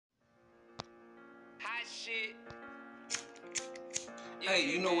shit. Hey,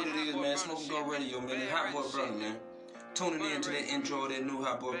 you know what it is, man. Smoking Go Radio, man. Hot Boy Burna, man. Tuning in to that intro of that new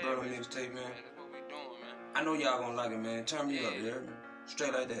Hot Boy Burna mixtape, man. That's what we doing, man. I know y'all gonna like it, man. Turn me up, you heard me?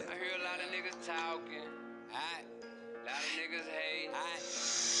 Straight like that. I hear a lot of niggas talking. A lot of niggas hating.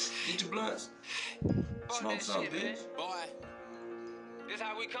 Get your blunts. Smoke some, bitch. Boy, this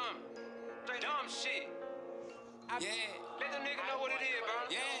how we come. Straight dumb shit. Yeah. Let them niggas know what it is, bro.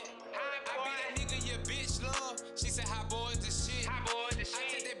 Yeah. Hot I boy. be that nigga your bitch love. She said hot boys the shit. Hot boy, the I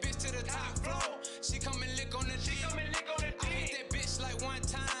take shit. that bitch to the top floor. She come and lick on the dick. Come and lick on the I hit dick. that bitch like one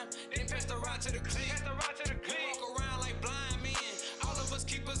time. Then passed her out to the clique. Pass the rock to the clique. Walk around like blind men. All of us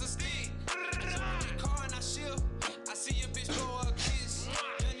keep us a stick. Car and I shift. I see your bitch blow her kiss.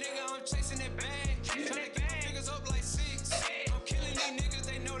 That nigga, I'm chasing that bag. Tryna get my fingers up like 6. I'm killing these niggas,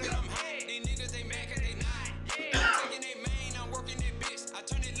 they know that I'm hot. These niggas, they mad cause they not. I'm taking they main, I'm working that bitch. I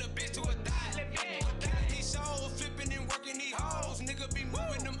turn that little bitch to a thot. I'm killing these shows, flipping and working these hoes. Nigga be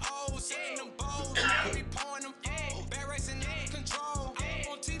moving them O's, setting them bowls. Nigga be pouring them foes. Bad racing out of control. I'm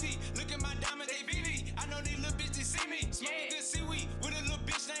up on TV, look at my diamonds, they VV. I know these little bitches see me. Smoking good seaweed with a little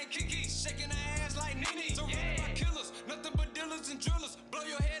bitch named Kiki. Shaking her ass like Nene. Surrounded by killers, nothing but dealers and drillers. Blow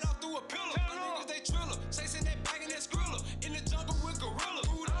your head off through a pillar. My niggas, they triller. Chasing that bag and that skrilla. In the jungle with gorillas.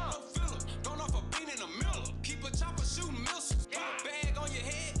 Food up, no filler. Going off a bean and a miller. Keep a chopper shooting missiles. Put a bag on your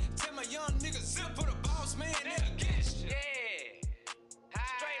head. Tell my young nigga zip for the boss man. They'll get you. Yeah.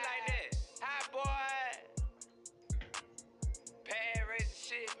 Straight like that. Hot boy. Pad racing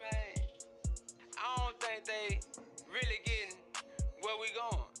shit, man. I don't think they really getting where we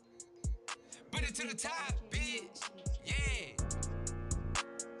going. Put it to the top, bitch. Yeah.